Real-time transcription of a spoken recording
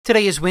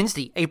Today is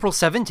Wednesday, April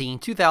 17,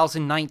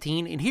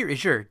 2019, and here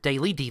is your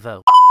Daily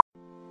Devo.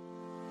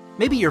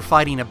 Maybe you're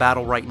fighting a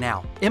battle right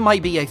now. It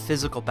might be a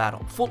physical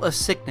battle, full of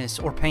sickness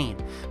or pain,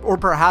 or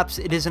perhaps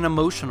it is an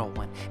emotional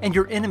one, and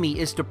your enemy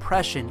is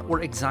depression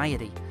or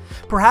anxiety.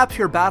 Perhaps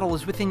your battle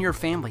is within your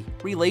family,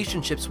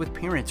 relationships with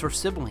parents or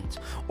siblings,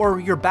 or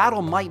your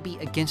battle might be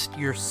against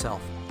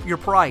yourself, your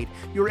pride,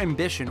 your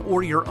ambition,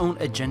 or your own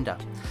agenda.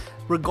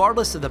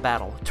 Regardless of the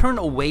battle, turn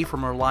away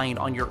from relying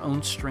on your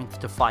own strength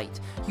to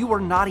fight. You are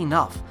not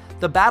enough.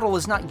 The battle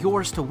is not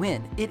yours to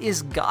win. It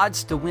is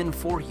God's to win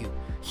for you.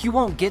 You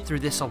won't get through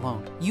this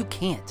alone. You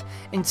can't.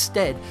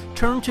 Instead,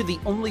 turn to the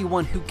only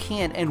one who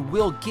can and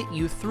will get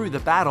you through the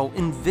battle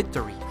in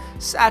victory.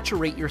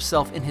 Saturate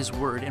yourself in His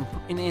Word and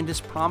in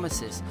His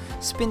promises.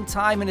 Spend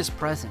time in His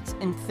presence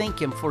and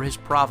thank Him for His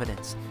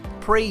providence.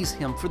 Praise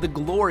Him for the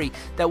glory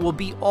that will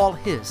be all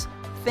His.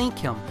 Thank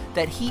Him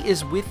that He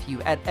is with you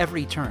at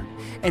every turn.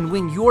 And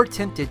when you're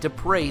tempted to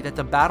pray that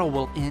the battle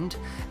will end,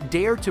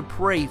 dare to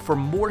pray for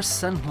more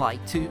sunlight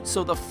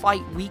so the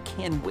fight we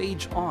can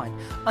wage on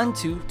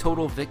unto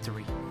total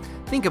victory.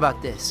 Think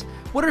about this.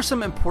 What are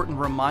some important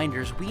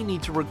reminders we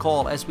need to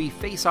recall as we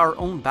face our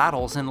own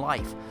battles in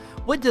life?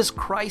 What does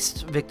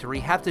Christ's victory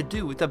have to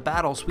do with the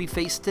battles we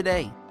face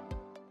today?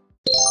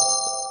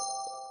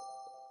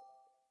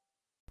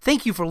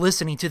 Thank you for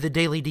listening to the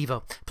Daily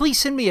Devo. Please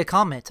send me a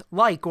comment,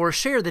 like, or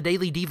share the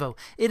Daily Devo.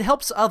 It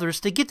helps others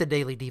to get the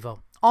Daily Devo.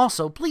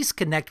 Also, please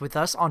connect with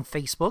us on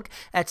Facebook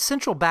at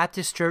Central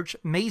Baptist Church,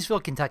 Maysville,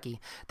 Kentucky.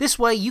 This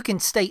way you can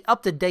stay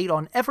up to date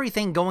on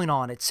everything going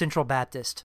on at Central Baptist.